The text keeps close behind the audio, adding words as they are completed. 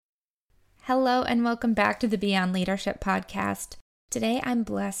Hello and welcome back to the Beyond Leadership podcast. Today I'm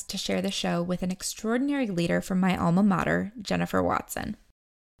blessed to share the show with an extraordinary leader from my alma mater, Jennifer Watson.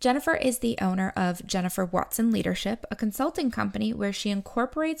 Jennifer is the owner of Jennifer Watson Leadership, a consulting company where she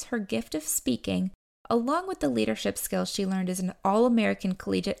incorporates her gift of speaking along with the leadership skills she learned as an all-American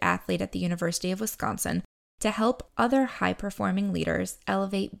collegiate athlete at the University of Wisconsin to help other high-performing leaders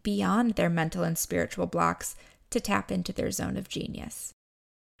elevate beyond their mental and spiritual blocks to tap into their zone of genius.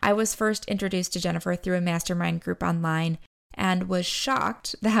 I was first introduced to Jennifer through a mastermind group online and was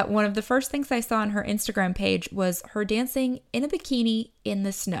shocked that one of the first things I saw on her Instagram page was her dancing in a bikini in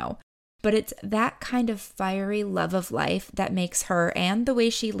the snow. But it's that kind of fiery love of life that makes her and the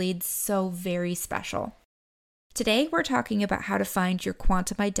way she leads so very special. Today, we're talking about how to find your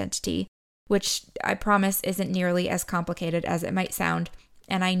quantum identity, which I promise isn't nearly as complicated as it might sound,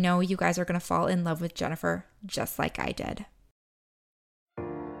 and I know you guys are going to fall in love with Jennifer just like I did.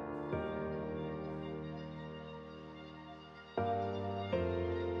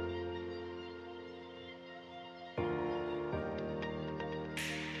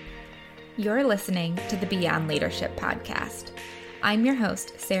 You're listening to the Beyond Leadership podcast. I'm your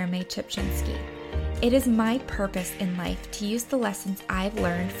host, Sarah Mae Chipchinsky. It is my purpose in life to use the lessons I've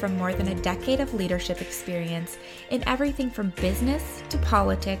learned from more than a decade of leadership experience in everything from business to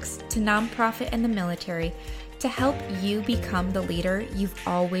politics to nonprofit and the military to help you become the leader you've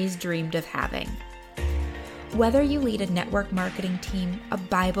always dreamed of having. Whether you lead a network marketing team, a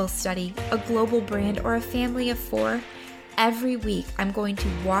Bible study, a global brand, or a family of 4, every week, I'm going to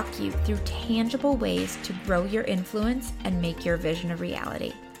walk you through tangible ways to grow your influence and make your vision a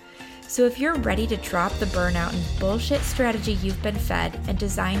reality. So if you're ready to drop the burnout and bullshit strategy you've been fed and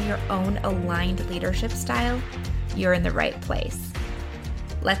design your own aligned leadership style, you're in the right place.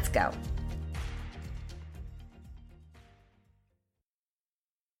 Let's go.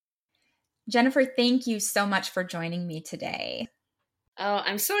 Jennifer, thank you so much for joining me today. Oh,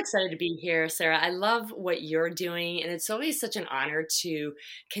 I'm so excited to be here, Sarah. I love what you're doing, and it's always such an honor to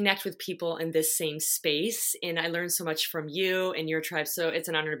connect with people in this same space. And I learned so much from you and your tribe, so it's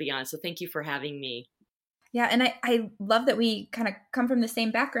an honor to be on. So thank you for having me. Yeah, and I love that we kind of come from the same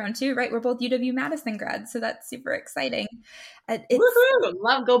background too, right? We're both UW-Madison grads, so that's super exciting. Woohoo!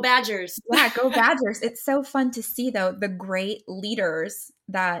 Love, go Badgers. Yeah, go Badgers. It's so fun to see, though, the great leaders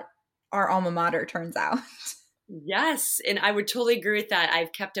that our alma mater turns out. Yes, and I would totally agree with that.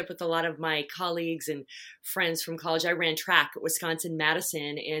 I've kept up with a lot of my colleagues and friends from college. I ran track at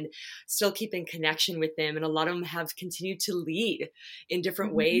Wisconsin-Madison and still keep in connection with them. And a lot of them have continued to lead in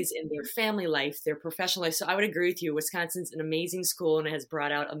different ways in their family life, their professional life. So I would agree with you. Wisconsin's an amazing school and it has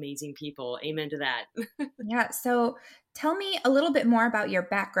brought out amazing people. Amen to that. Yeah. So tell me a little bit more about your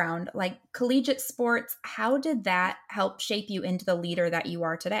background, like collegiate sports. How did that help shape you into the leader that you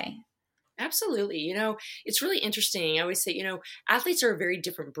are today? Absolutely. It's really interesting. I always say, athletes are a very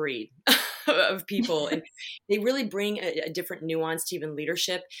different breed of people, and they really bring a different nuance to even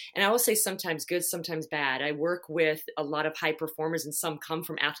leadership. And I will say sometimes good, sometimes bad. I work with a lot of high performers, and some come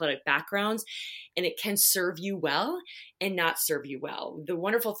from athletic backgrounds, and it can serve you well and not serve you well. The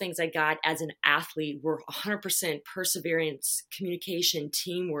wonderful things I got as an athlete were 100% perseverance, communication,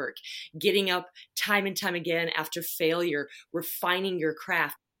 teamwork, getting up time and time again after failure, refining your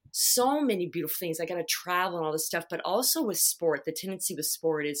craft. So many beautiful things. I got to travel and all this stuff, but also with sport, the tendency with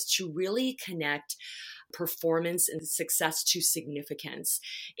sport is to really connect performance and success to significance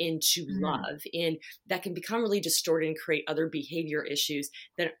and to love. And that can become really distorted and create other behavior issues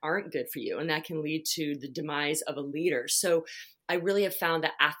that aren't good for you. And that can lead to the demise of a leader. So I really have found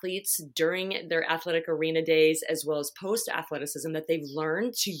that athletes during their athletic arena days, as well as post-athleticism, that they've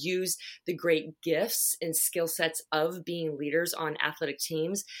learned to use the great gifts and skill sets of being leaders on athletic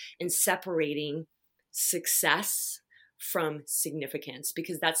teams and separating success from significance,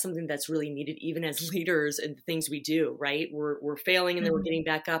 because that's something that's really needed even as leaders and the things we do, right? We're failing and then we're getting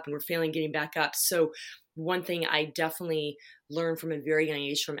back up and we're failing, getting back up. So one thing I definitely learned from a very young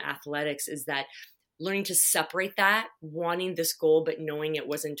age from athletics is that learning to separate that, wanting this goal, but knowing it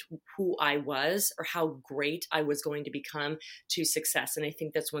wasn't who I was or how great I was going to become to success. And I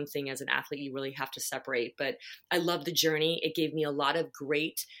think that's one thing as an athlete, you really have to separate. But I love the journey. It gave me a lot of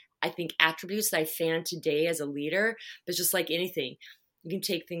great, I think, attributes that I found today as a leader. But just like anything, you can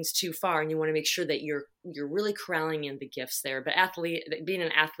take things too far and you want to make sure that you're really corralling in the gifts there. But being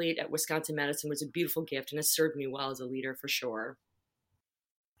an athlete at Wisconsin-Madison was a beautiful gift and has served me well as a leader for sure.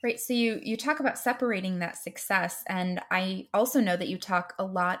 Right. So you talk about separating that success. And I also know that you talk a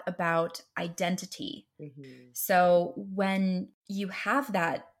lot about identity. So when you have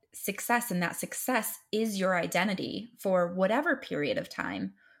that success and that success is your identity for whatever period of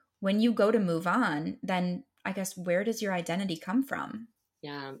time, when you go to move on, then I guess where does your identity come from?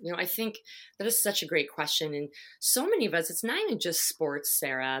 Yeah, I think that is such a great question. And so many of us, it's not even just sports,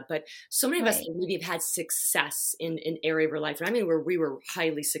 Sarah, but so many of us Right. that maybe have had success in an area of our life. And I mean, where we were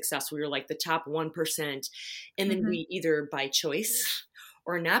highly successful, we were like the top 1%. And then Mm-hmm. we either by choice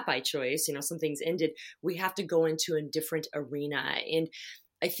or not by choice, some things ended, we have to go into a different arena. And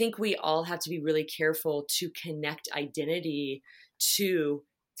I think we all have to be really careful to connect identity to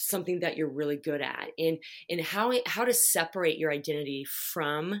something that you're really good at, and how to separate your identity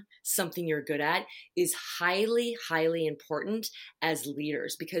from something you're good at is highly important as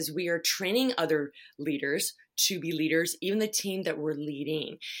leaders, because we are training other leaders to be leaders, even the team that we're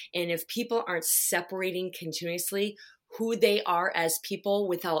leading. And if people aren't separating continuously who they are as people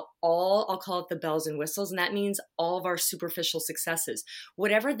without all, I'll call it the bells and whistles, and that means all of our superficial successes,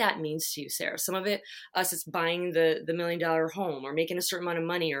 whatever that means to you, Sarah. Some of it, us, it's buying the $1 million home or making a certain amount of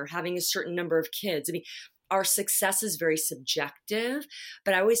money or having a certain number of kids. I mean, our success is very subjective,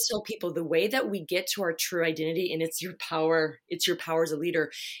 but I always tell people the way that we get to our true identity, and it's your power as a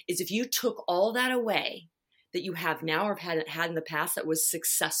leader, is if you took all that away that you have now or have had in the past that was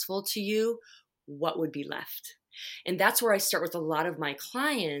successful to you, what would be left? And that's where I start with a lot of my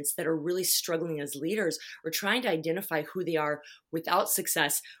clients that are really struggling as leaders or trying to identify who they are without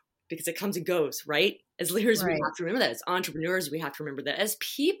success, because it comes and goes, right? As leaders, we Right. have to remember that. As entrepreneurs, we have to remember that. As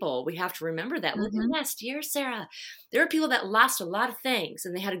people, we have to remember that. Look Mm-hmm. at last year, Sarah. There are people that lost a lot of things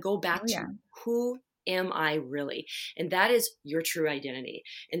and they had to go back Oh, to yeah. who am I really? And that is your true identity.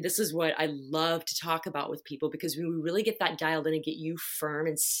 And this is what I love to talk about with people, because when we really get that dialed in and get you firm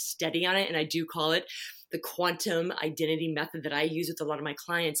and steady on it, and I do call it the quantum identity method that I use with a lot of my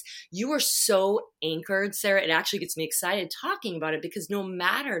clients, you are so anchored, Sarah. It actually gets me excited talking about it, because no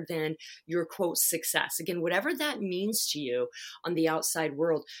matter then your quote success, again, whatever that means to you on the outside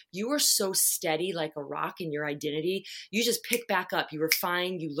world, you are so steady like a rock in your identity. You just pick back up, you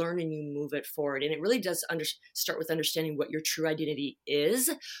refine, you learn, and you move it forward. And it really does start with understanding what your true identity is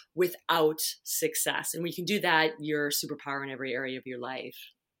without success. And when you can do that, you're a superpower in every area of your life.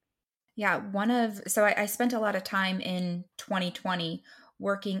 Yeah, so I spent a lot of time in 2020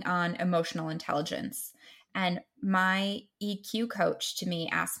 working on emotional intelligence. And my EQ coach to me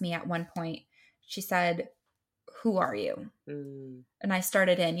asked me at one point, she said, "Who are you?" Mm, And I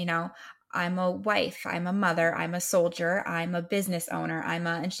started I'm a wife, I'm a mother, I'm a soldier, I'm a business owner,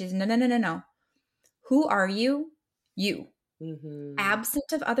 and she's, no, no, no, no, no. Who are you? You. mm-hmm,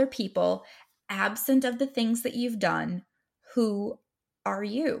 Absent of other people, absent of the things that you've done, who are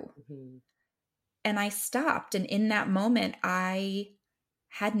you? mm-hmm. And I stopped. And in that moment, I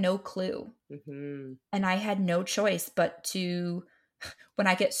had no clue. Mm-hmm. And I had no choice but to, when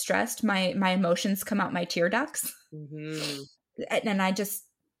I get stressed, my emotions come out my tear ducts. Mm-hmm. And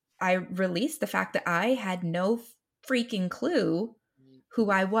I released the fact that I had no freaking clue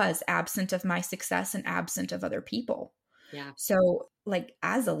who I was, absent of my success and absent of other people. Yeah. So, like,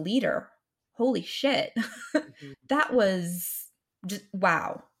 as a leader, holy shit, Mhm. that was just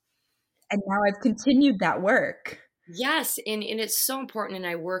wow. And now I've continued that work. Yes, and it's so important. And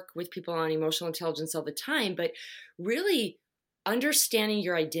I work with people on emotional intelligence all the time, but really understanding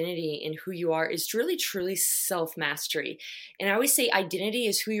your identity and who you are is really truly self mastery. And I always say identity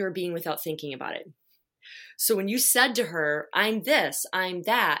is who you're being without thinking about it. So when you said to her, I'm this, I'm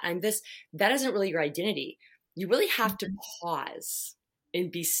that, I'm this, that isn't really your identity. You really have to Mhm. pause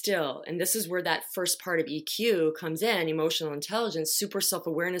and be still. And this is where that first part of EQ comes in, emotional intelligence, super self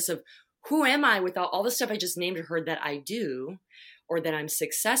awareness of who am I without all the stuff I just named to her that I do or that I'm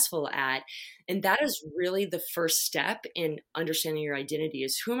successful at. And that is really the first step in understanding your identity,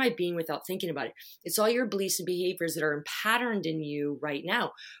 is who am I being without thinking about it? It's all your beliefs and behaviors that are patterned in you right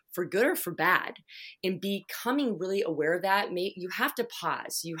now, for good or for bad. And becoming really aware of that, you have to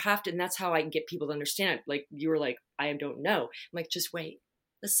pause. You have to, and that's how I get people to understand it. Like you were like, I don't know. I'm like, just wait.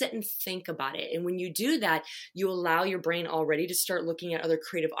 Let's sit and think about it. And when you do that, you allow your brain already to start looking at other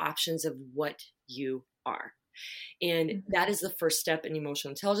creative options of what you are. And Mhm. that is the first step in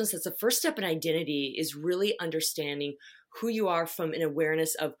emotional intelligence. That's the first step in identity, is really understanding who you are from an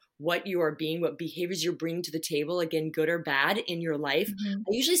awareness of what you are being, what behaviors you're bringing to the table, again, good or bad in your life. Mhm.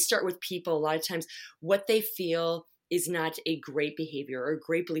 I usually start with people a lot of times, what they feel is not a great behavior or a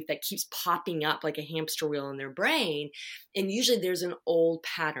great belief that keeps popping up like a hamster wheel in their brain. And usually there's an old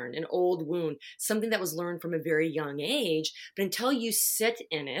pattern, an old wound, something that was learned from a very young age. But until you sit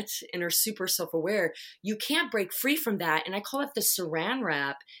in it and are super self-aware, you can't break free from that. And I call it the saran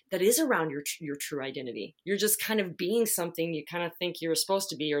wrap that is around your true identity. You're just kind of being something you kind of think you're supposed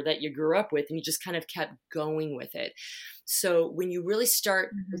to be or that you grew up with, and you just kind of kept going with it. So when you really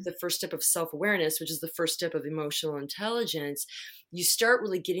start with the first step of self-awareness, which is the first step of emotional intelligence, you start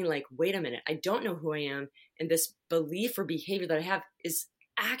really getting like, wait a minute, I don't know who I am. And this belief or behavior that I have is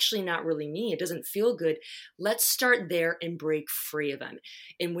actually not really me. It doesn't feel good. Let's start there and break free of them.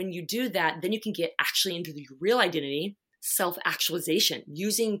 And when you do that, then you can get actually into the real identity, self-actualization,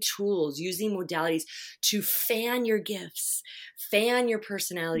 using tools, using modalities to fan your gifts, fan your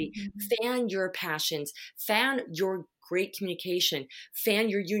personality, fan your passions, fan your great communication, fan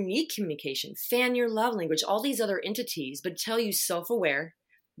your unique communication, fan your love language, all these other entities, but until you self-aware,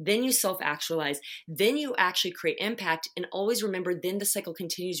 then you self-actualize, then you actually create impact. And always remember, then the cycle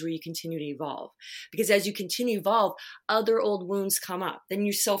continues where you continue to evolve. Because as you continue to evolve, other old wounds come up. Then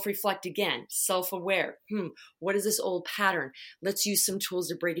you self-reflect again, self-aware. What is this old pattern? Let's use some tools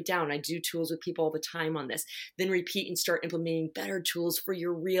to break it down. I do tools with people all the time on this. Then repeat and start implementing better tools for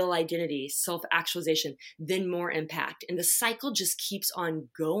your real identity, self-actualization, then more impact. And the cycle just keeps on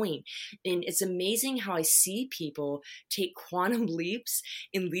going. And it's amazing how I see people take quantum leaps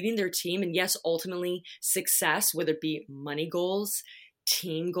in leading their team. And yes, ultimately success, whether it be money goals,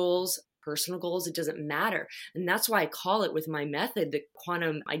 team goals, personal goals, it doesn't matter. And that's why I call it with my method, the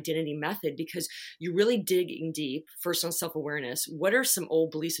quantum identity method, because you're really digging deep first on self-awareness. What are some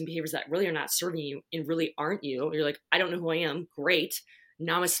old beliefs and behaviors that really are not serving you and really aren't you? You're like, I don't know who I am. Great.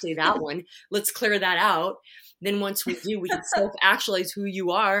 Namaste that one. Let's clear that out. Then once we do, we can self-actualize who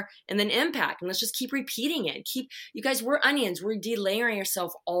you are and then impact. And let's just keep repeating it. You guys, we're onions. We're delayering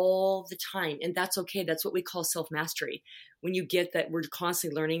ourselves all the time. And that's okay. That's what we call self-mastery. When you get that we're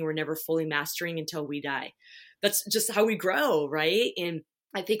constantly learning, we're never fully mastering until we die. That's just how we grow, right? And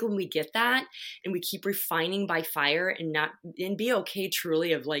I think when we get that and we keep refining by fire and be okay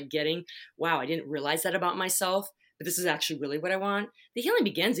truly of like getting, wow, I didn't realize that about myself, but this is actually really what I want. The healing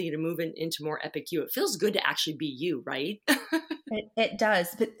begins and you to move into more epic you. It feels good to actually be you, right? It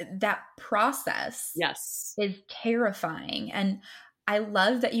does. But that process is terrifying. And I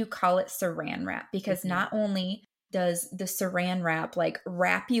love that you call it saran wrap, because not only does the saran wrap like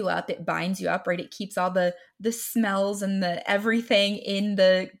wrap you up, it binds you up, right? It keeps all the smells and the everything in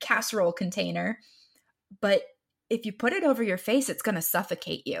the casserole container. But if you put it over your face, it's going to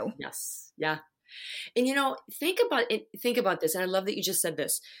suffocate you. Yes. Yeah. And think about this. And I love that you just said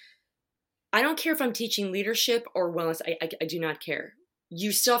this. I don't care if I'm teaching leadership or wellness. I do not care.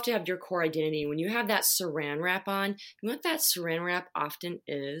 You still have to have your core identity. When you have that saran wrap on, you know what that saran wrap often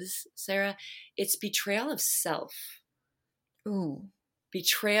is, Sarah? It's betrayal of self. Ooh.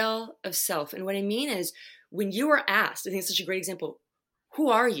 Betrayal of self. And what I mean is, when you are asked, I think it's such a great example, who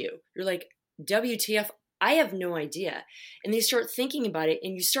are you? You're like, WTF, I have no idea. And then you start thinking about it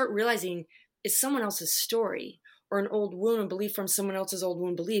and you start realizing it's someone else's story or an old wound belief from someone else's old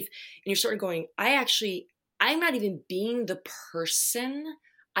wound belief. And you start going, I'm not even being the person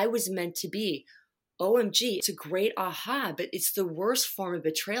I was meant to be. OMG, it's a great aha, but it's the worst form of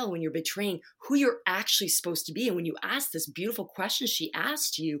betrayal when you're betraying who you're actually supposed to be. And when you ask this beautiful question she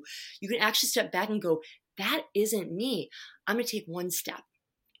asked you, you can actually step back and go, that isn't me. I'm going to take one step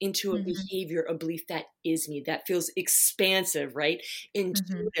into a behavior, a belief that is me, that feels expansive, right?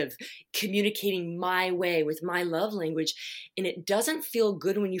 Intuitive, communicating my way with my love language. And it doesn't feel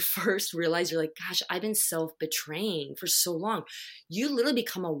good when you first realize you're like, gosh, I've been self-betraying for so long. You literally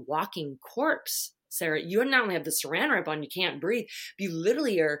become a walking corpse, Sarah. You not only have the saran wrap on, you can't breathe, but you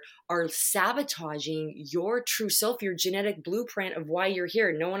literally are sabotaging your true self, your genetic blueprint of why you're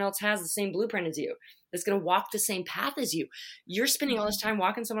here. No one else has the same blueprint as you. That's going to walk the same path as you. You're spending all this time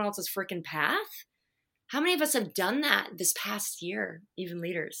walking someone else's freaking path. How many of us have done that this past year, even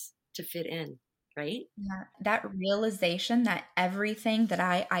leaders, to fit in, right? Yeah, that realization that everything that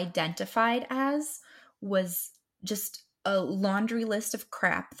I identified as was just a laundry list of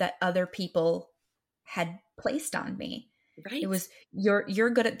crap that other people had placed on me. Right. It was, you're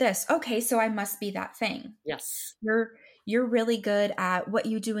good at this. Okay, so I must be that thing. Yes. You're really good at what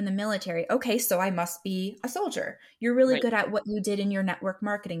you do in the military. Okay, so I must be a soldier. You're really good at what you did in your network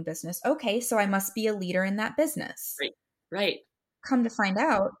marketing business. Okay, so I must be a leader in that business. Right. Come to find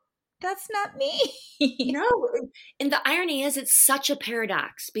out, that's not me. No. And the irony is, it's such a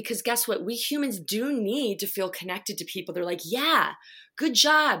paradox, because guess what? We humans do need to feel connected to people. They're like, yeah, good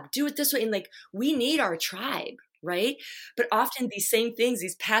job. Do it this way. And like, we need our tribe. Right? But often these same things,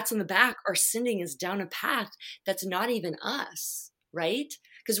 these pats on the back, are sending us down a path that's not even us, right?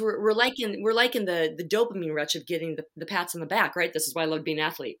 Because we're like in the dopamine rush of getting the pats on the back, right? This is why I love being an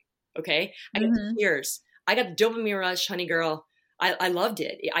athlete. Okay. I got the tears. I got the dopamine rush, honey girl. I loved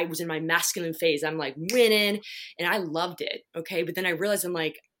it. I was in my masculine phase. I'm like winning and I loved it. Okay. But then I realized I'm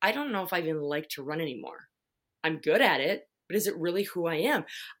like, I don't know if I even like to run anymore. I'm good at it, but is it really who I am?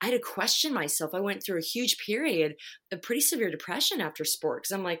 I had to question myself. I went through a huge period of pretty severe depression after sport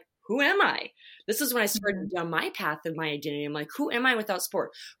because I'm like, who am I? This is when I started down my path of my identity. I'm like, who am I without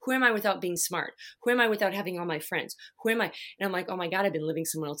sport? Who am I without being smart? Who am I without having all my friends? Who am I? And I'm like, oh my God, I've been living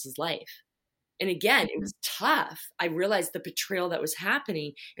someone else's life. And again, it was tough. I realized the betrayal that was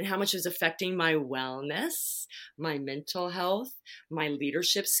happening and how much it was affecting my wellness, my mental health, my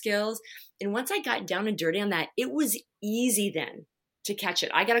leadership skills. And once I got down and dirty on that, it was easy then to catch it.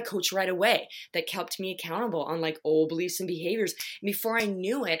 I got a coach right away that kept me accountable on like old beliefs and behaviors. And before I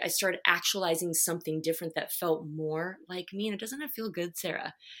knew it, I started actualizing something different that felt more like me. And it doesn't feel good,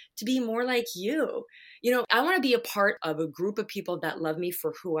 Sarah, to be more like you. You know, I want to be a part of a group of people that love me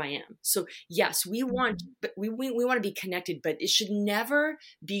for who I am. So yes, we want, but we want to be connected, but it should never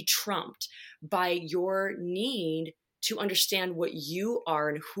be trumped by your need to understand what you are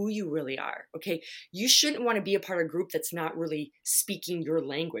and who you really are. Okay. You shouldn't want to be a part of a group that's not really speaking your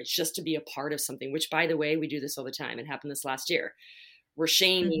language just to be a part of something, which by the way, we do this all the time. It happened this last year. We're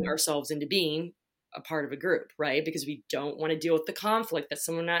shaming ourselves into being a part of a group, right? Because we don't want to deal with the conflict that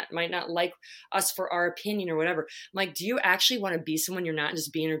someone might not like us for our opinion or whatever. I'm like, do you actually want to be someone you're not and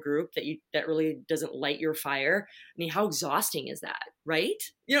just be in a group that really doesn't light your fire? I mean, how exhausting is that, right?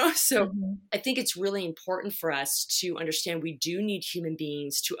 You know, so I think it's really important for us to understand we do need human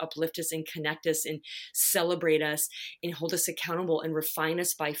beings to uplift us and connect us and celebrate us and hold us accountable and refine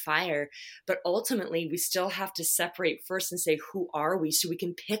us by fire. But ultimately, we still have to separate first and say, who are we? So we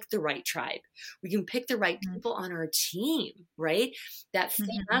can pick the right tribe. We can pick the right people on our team, right? That fan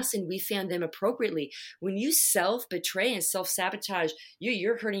us and we fan them appropriately. When you self-betray and self-sabotage,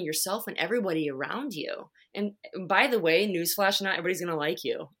 you're hurting yourself and everybody around you. And by the way, newsflash, not everybody's going to like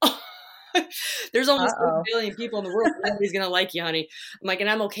you. There's almost 8 billion people in the world. Nobody's going to like you, honey. I'm like, and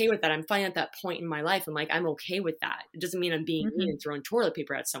I'm okay with that. I'm fine at that point in my life. I'm like, I'm okay with that. It doesn't mean I'm being mean and throwing toilet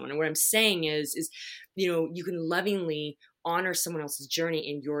paper at someone. And what I'm saying is, you know, you can lovingly honor someone else's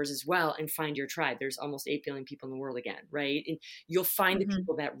journey and yours as well and find your tribe. There's almost 8 billion people in the world again, right? And you'll find the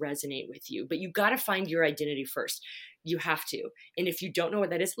people that resonate with you, but you got to find your identity first. You have to. And if you don't know what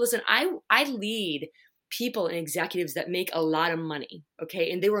that is, listen, I lead people and executives that make a lot of money.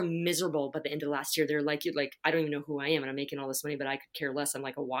 Okay. And they were miserable by the end of last year. They're like, I don't even know who I am and I'm making all this money, but I could care less. I'm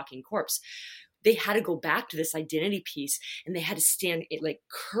like a walking corpse. They had to go back to this identity piece and they had to stand like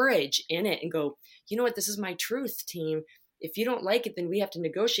courage in it and go, you know what? This is my truth, team. If you don't like it, then we have to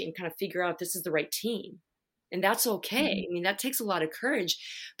negotiate and kind of figure out if this is the right team. And that's okay. I mean, that takes a lot of courage.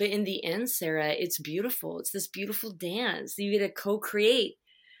 But in the end, Sarah, it's beautiful. It's this beautiful dance that you get to co-create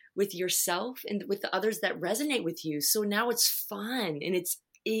with yourself and with the others that resonate with you. So now it's fun and it's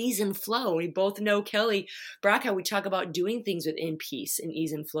ease and flow. We both know Kelly Brock, how we talk about doing things within peace and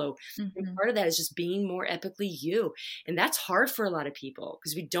ease and flow. And part of that is just being more epically you. And that's hard for a lot of people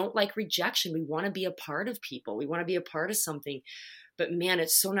because we don't like rejection. We want to be a part of people. We want to be a part of something. But man,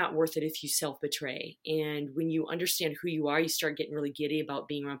 it's so not worth it if you self-betray. And when you understand who you are, you start getting really giddy about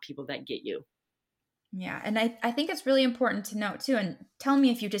being around people that get you. Yeah. And I think it's really important to note too, and tell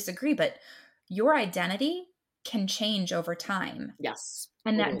me if you disagree, but your identity can change over time. Yes.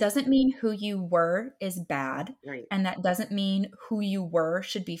 And that doesn't mean who you were is bad. Right. And that doesn't mean who you were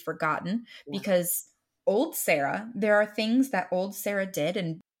should be forgotten because old Sarah, there are things that old Sarah did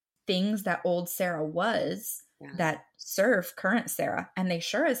and things that old Sarah was that serve current Sarah. And they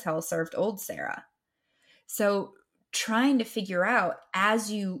sure as hell served old Sarah. So trying to figure out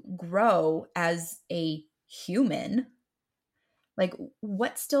as you grow as a human, like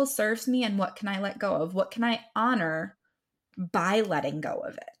what still serves me and what can I let go of? What can I honor by letting go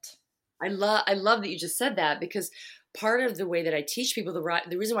of it? I love that you just said that because part of the way that I teach people,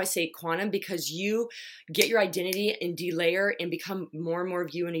 the reason why I say quantum, because you get your identity and delayer and become more and more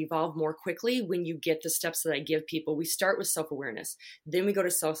of you and evolve more quickly when you get the steps that I give people. We start with self-awareness, then we go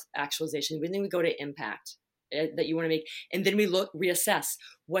to self-actualization, and then we go to impact that you want to make. And then we reassess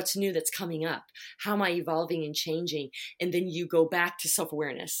what's new that's coming up. How am I evolving and changing? And then you go back to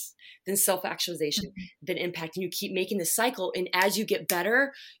self-awareness, then self-actualization, then impact. And you keep making the cycle. And as you get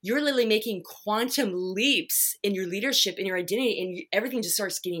better, you're literally making quantum leaps in your leadership, in your identity, and everything just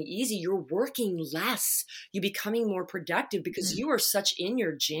starts getting easy. You're working less. You're becoming more productive because you are such in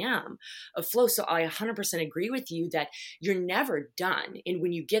your jam of flow. So I 100% agree with you that you're never done. And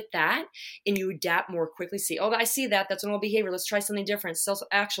when you get that and you adapt more quickly, see, oh, I see that. That's an old behavior. Let's try something different.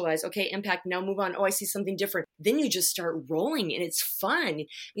 Self-actualize. Okay, impact. Now move on. Oh, I see something different. Then you just start rolling and it's fun.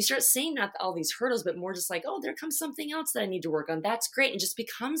 You start seeing not all these hurdles, but more just like, oh, there comes something else that I need to work on. That's great. And just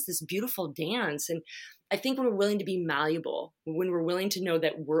becomes this beautiful dance. And I think when we're willing to be malleable, when we're willing to know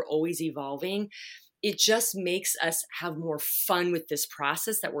that we're always evolving, it just makes us have more fun with this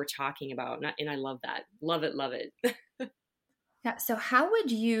process that we're talking about. And I love that. Love it. Love it. Yeah. So how would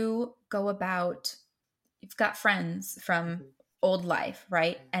you go about, you've got friends from old life,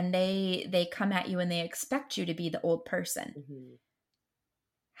 right? And they come at you and they expect you to be the old person. Mm-hmm.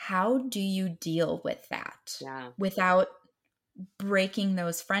 How do you deal with that without breaking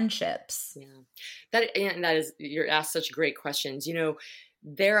those friendships? Yeah. That is, you're asked such great questions.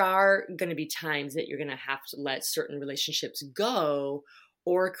 There are going to be times that you're going to have to let certain relationships go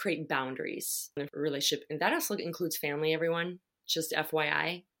or create boundaries in a relationship. And that also includes family, everyone. Just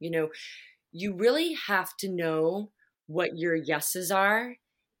FYI, you really have to know what your yeses are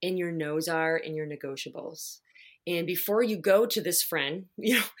and your nos are and your negotiables. And before you go to this friend,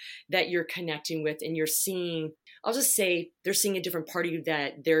 that you're connecting with and you're seeing, I'll just say they're seeing a different part of you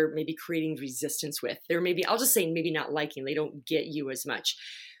that they're maybe creating resistance with. They're maybe, I'll just say maybe not liking, they don't get you as much.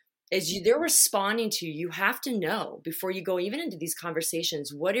 They're responding to you, you have to know before you go even into these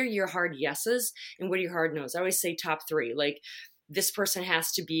conversations, what are your hard yeses and what are your hard nos? I always say top 3, like this person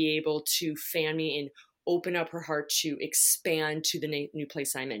has to be able to fan me and open up her heart to expand to the new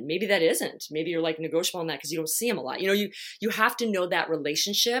place I'm in. Maybe that isn't. Maybe you're like negotiable on that because you don't see them a lot. You have to know that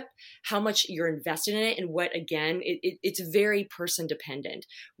relationship, how much you're invested in it, and what, again, it's very person dependent.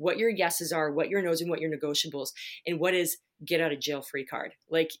 What your yeses are, what your nos, and what your negotiables, and what is get out of jail free card.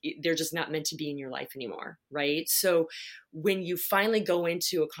 Like they're just not meant to be in your life anymore, right? So when you finally go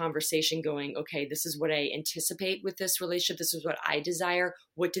into a conversation going, okay, this is what I anticipate with this relationship. This is what I desire.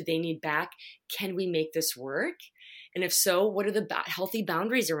 What do they need back? Can we make this work? And if so, what are the healthy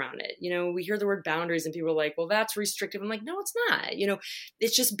boundaries around it? We hear the word boundaries and people are like, well, that's restrictive. I'm like, no, it's not.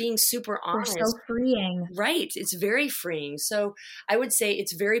 It's just being super honest. They're so freeing. Right. It's very freeing. So I would say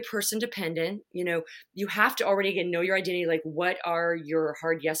it's very person dependent. You have to already, again, know your identity. Like what are your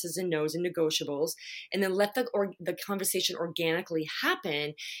hard yeses and nos and negotiables? And then let the conversation organically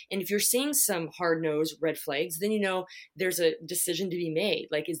happen. And if you're seeing some hard nos, red flags, then there's a decision to be made.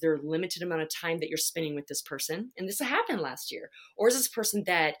 Like, is there a limited amount of time that you're spending with this person? And this happened last year. Or is this person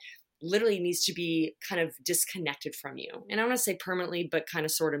that literally needs to be kind of disconnected from you? And I want to say permanently, but kind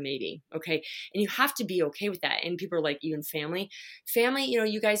of sort of maybe. Okay. And you have to be okay with that. And people are like, even family,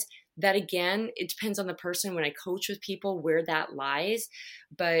 you guys, that again, it depends on the person. When I coach with people, where that lies,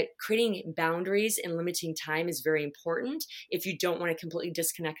 but creating boundaries and limiting time is very important if you don't want to completely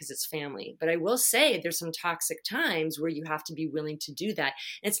disconnect because it's family. But I will say there's some toxic times where you have to be willing to do that.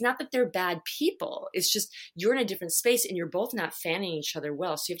 And it's not that they're bad people. It's just you're in a different space and you're both not fanning each other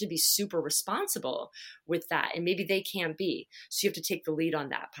well. So you have to be super responsible with that. And maybe they can't be. So you have to take the lead on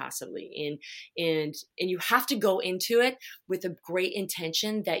that possibly. And you have to go into it with a great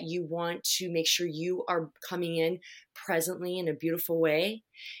intention that you want to make sure you are coming in presently in a beautiful way.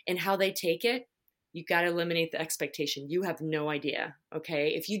 And how they take it, you got to eliminate the expectation. You have no idea.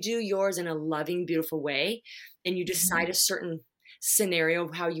 Okay. If you do yours in a loving, beautiful way and you decide a certain scenario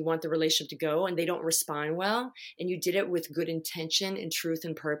of how you want the relationship to go and they don't respond well, and you did it with good intention and truth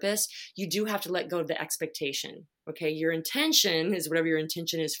and purpose, you do have to let go of the expectation. Okay. Your intention is whatever your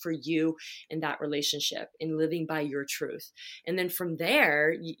intention is for you in that relationship and living by your truth. And then from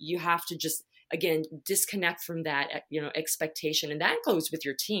there, you have to just, again, disconnect from that, expectation. And that goes with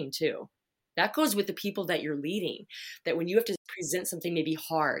your team too. That goes with the people that you're leading, that when you have to present something maybe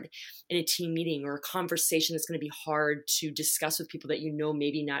hard in a team meeting or a conversation that's going to be hard to discuss with people that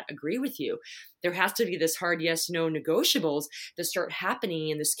maybe not agree with you, there has to be this hard yes, no negotiables that start happening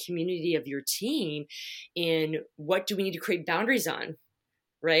in this community of your team. And what do we need to create boundaries on?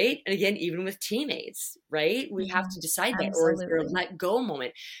 Right. And again, even with teammates, right? We have to decide that. Or is there a let go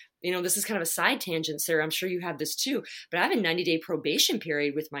moment? This is kind of a side tangent, Sarah. I'm sure you have this too, but I have a 90-day probation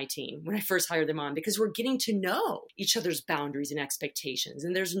period with my team when I first hired them on, because we're getting to know each other's boundaries and expectations.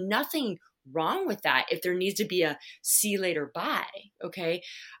 And there's nothing wrong with that if there needs to be a see you later, bye. Okay.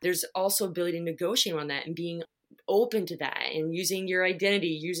 There's also ability to negotiate on that and being open to that and using your identity,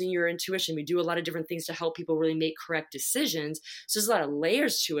 using your intuition. We do a lot of different things to help people really make correct decisions. So there's a lot of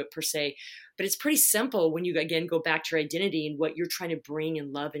layers to it per se, but it's pretty simple when you, again, go back to your identity and what you're trying to bring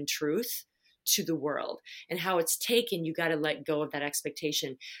in love and truth to the world and how it's taken. You got to let go of that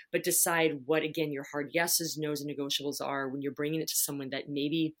expectation, but decide what, again, your hard yeses, nos, and negotiables are when you're bringing it to someone that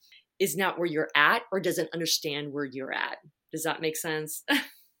maybe is not where you're at or doesn't understand where you're at. Does that make sense?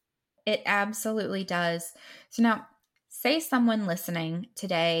 It absolutely does. So now, say someone listening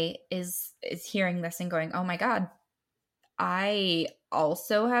today is hearing this and going, oh my God, I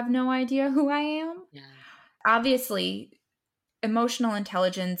also have no idea who I am. Yeah. Obviously, emotional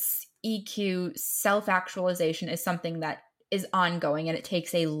intelligence, EQ, self-actualization is something that is ongoing and it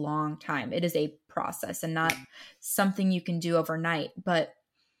takes a long time. It is a process and not something you can do overnight. But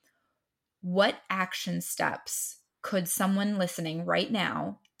what action steps could someone listening right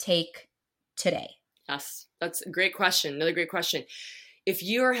now take today? Yes, that's a great question. Another great question. If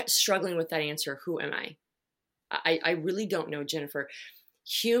you're struggling with that answer, who am I? I really don't know, Jennifer.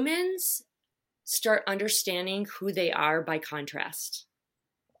 Humans start understanding who they are by contrast.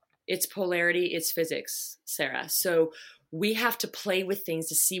 It's polarity, it's physics, Sarah. So we have to play with things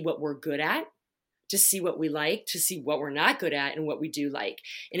to see what we're good at, to see what we like, to see what we're not good at, and what we do like.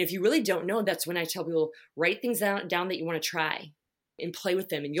 And if you really don't know, that's when I tell people, write things down that you want to try and play with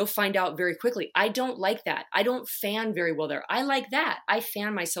them. And you'll find out very quickly, I don't like that. I don't fan very well there. I like that. I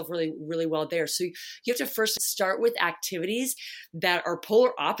fan myself really, really well there. So you have to first start with activities that are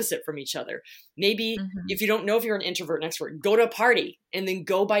polar opposite from each other. Maybe if you don't know if you're an introvert, an extrovert, go to a party and then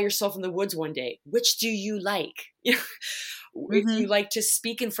go by yourself in the woods one day. Which do you like? If you like to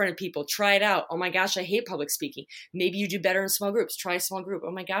speak in front of people, try it out. Oh my gosh, I hate public speaking. Maybe you do better in small groups. Try a small group.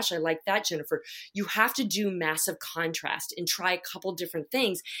 Oh my gosh, I like that, Jennifer. You have to do massive contrast and try a couple different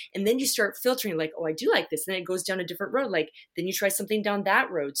things. And then you start filtering like, oh, I do like this. And then it goes down a different road. Like then you try something down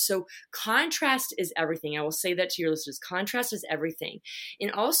that road. So contrast is everything. I will say that to your listeners. Contrast is everything.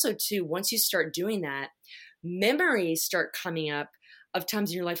 And also too, once you start doing that, memories start coming up of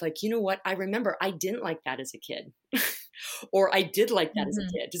times in your life like, you know what? I remember I didn't like that as a kid. Or I did like that as a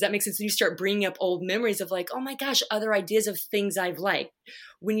kid. Does that make sense? So you start bringing up old memories of like, oh my gosh, other ideas of things I've liked.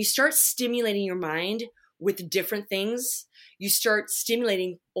 When you start stimulating your mind with different things, you start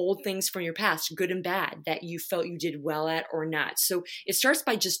stimulating old things from your past, good and bad, that you felt you did well at or not. So it starts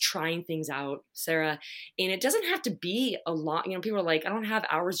by just trying things out, Sarah. And it doesn't have to be a lot. You know, people are like, I don't have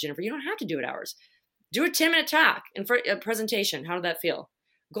hours, Jennifer. You don't have to do it hours. Do a 10-minute talk and for a presentation. How did that feel?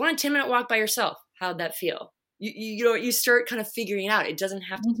 Go on a 10-minute walk by yourself. How did that feel? You know, you start kind of figuring it out. It doesn't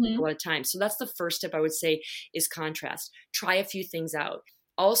have to take a lot of time. So that's the first step I would say is contrast. Try a few things out.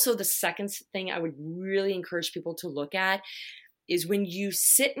 Also, the second thing I would really encourage people to look at is when you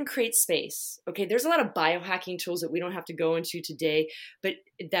sit and create space. Okay, there's a lot of biohacking tools that we don't have to go into today, but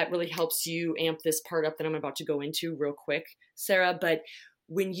that really helps you amp this part up that I'm about to go into real quick, Sarah. But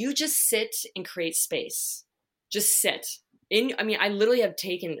when you just sit and create space, just sit. I literally have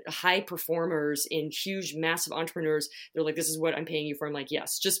taken high performers and huge, massive entrepreneurs. They're like, this is what I'm paying you for. I'm like,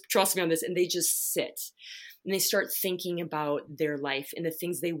 yes, just trust me on this. And they just sit and they start thinking about their life and the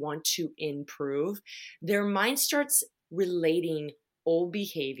things they want to improve. Their mind starts relating old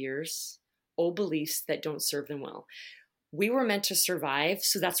behaviors, old beliefs that don't serve them well. We were meant to survive.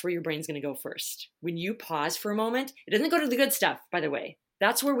 So that's where your brain's going to go first. When you pause for a moment, it doesn't go to the good stuff, by the way.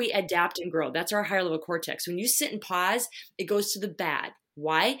 That's where we adapt and grow. That's our higher level cortex. When you sit and pause, it goes to the bad.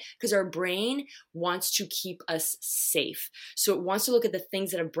 Why? Because our brain wants to keep us safe. So it wants to look at the things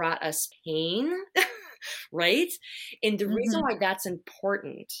that have brought us pain, right? And the reason why that's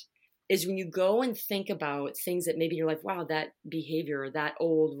important is when you go and think about things that maybe you're like, wow, that behavior or that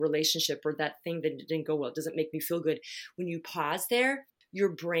old relationship or that thing that didn't go well, it doesn't make me feel good. When you pause there, your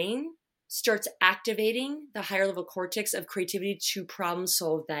brain starts activating the higher level cortex of creativity to problem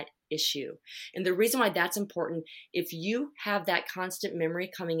solve that issue. And the reason why that's important, if you have that constant memory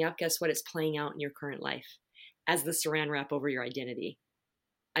coming up, guess what? It's playing out in your current life as the saran wrap over your identity.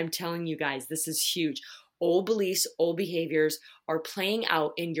 I'm telling you guys, this is huge. Old beliefs, old behaviors are playing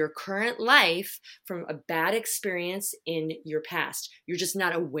out in your current life from a bad experience in your past. You're just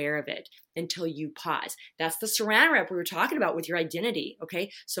not aware of it until you pause. That's the saran wrap we were talking about with your identity,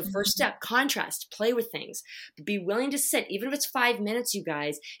 okay? So first step, contrast, play with things. Be willing to sit, even if it's 5 minutes, you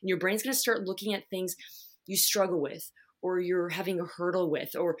guys, and your brain's going to start looking at things you struggle with or you're having a hurdle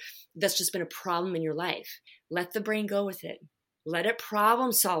with or that's just been a problem in your life. Let the brain go with it. Let it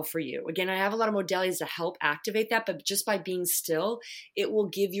problem solve for you. Again, I have a lot of modalities to help activate that, but just by being still, it will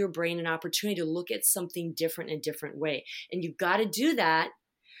give your brain an opportunity to look at something different in a different way. And you've got to do that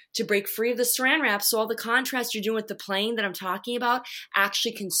to break free of the saran wrap so all the contrast you're doing with the playing that I'm talking about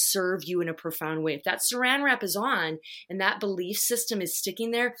actually can serve you in a profound way. If that saran wrap is on and that belief system is sticking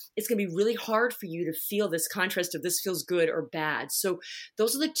there, it's going to be really hard for you to feel this contrast of this feels good or bad. So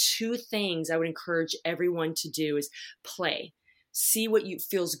those are the two things I would encourage everyone to do is play. See what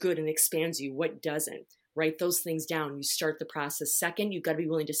feels good and expands you, what doesn't. Write those things down. You start the process. Second, you've got to be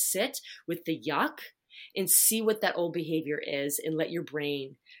willing to sit with the yuck and see what that old behavior is and let your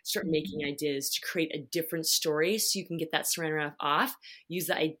brain start making ideas to create a different story so you can get that saran wrap off, use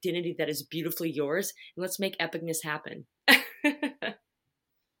the identity that is beautifully yours, and let's make epicness happen.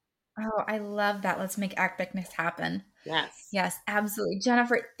 Oh, I love that. Let's make epicness happen. Yes. Yes, absolutely.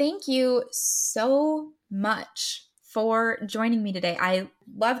 Jennifer, thank you so much for joining me today. I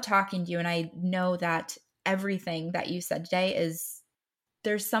love talking to you, and I know that everything that you said today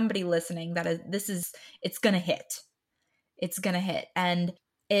there's somebody listening that it's going to hit. It's going to hit. And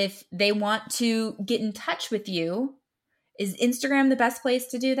if they want to get in touch with you, is Instagram the best place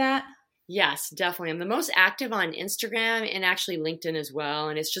to do that? Yes, definitely. I'm the most active on Instagram and actually LinkedIn as well.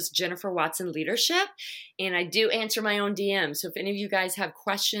 And it's just Jennifer Watson Leadership. And I do answer my own DMs. So if any of you guys have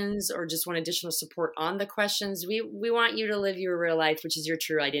questions or just want additional support on the questions, we want you to live your real life, which is your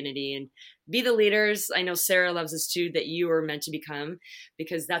true identity, and be the leaders. I know Sarah loves this too, that you are meant to become,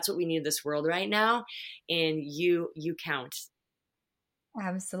 because that's what we need in this world right now. And you count.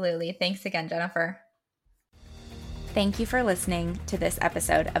 Absolutely. Thanks again, Jennifer. Thank you for listening to this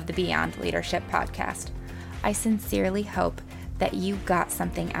episode of the Beyond Leadership Podcast. I sincerely hope that you got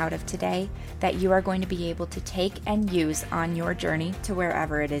something out of today that you are going to be able to take and use on your journey to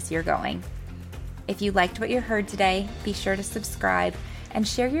wherever it is you're going. If you liked what you heard today, be sure to subscribe and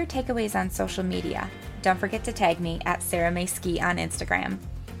share your takeaways on social media. Don't forget to tag me at Sarah May Ski on Instagram.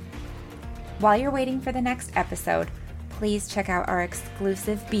 While you're waiting for the next episode, please check out our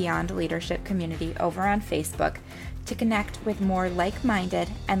exclusive Beyond Leadership community over on Facebook to connect with more like-minded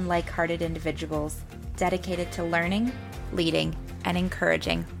and like-hearted individuals dedicated to learning, leading, and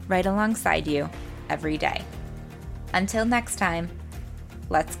encouraging right alongside you every day. Until next time,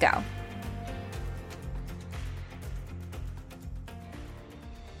 let's go.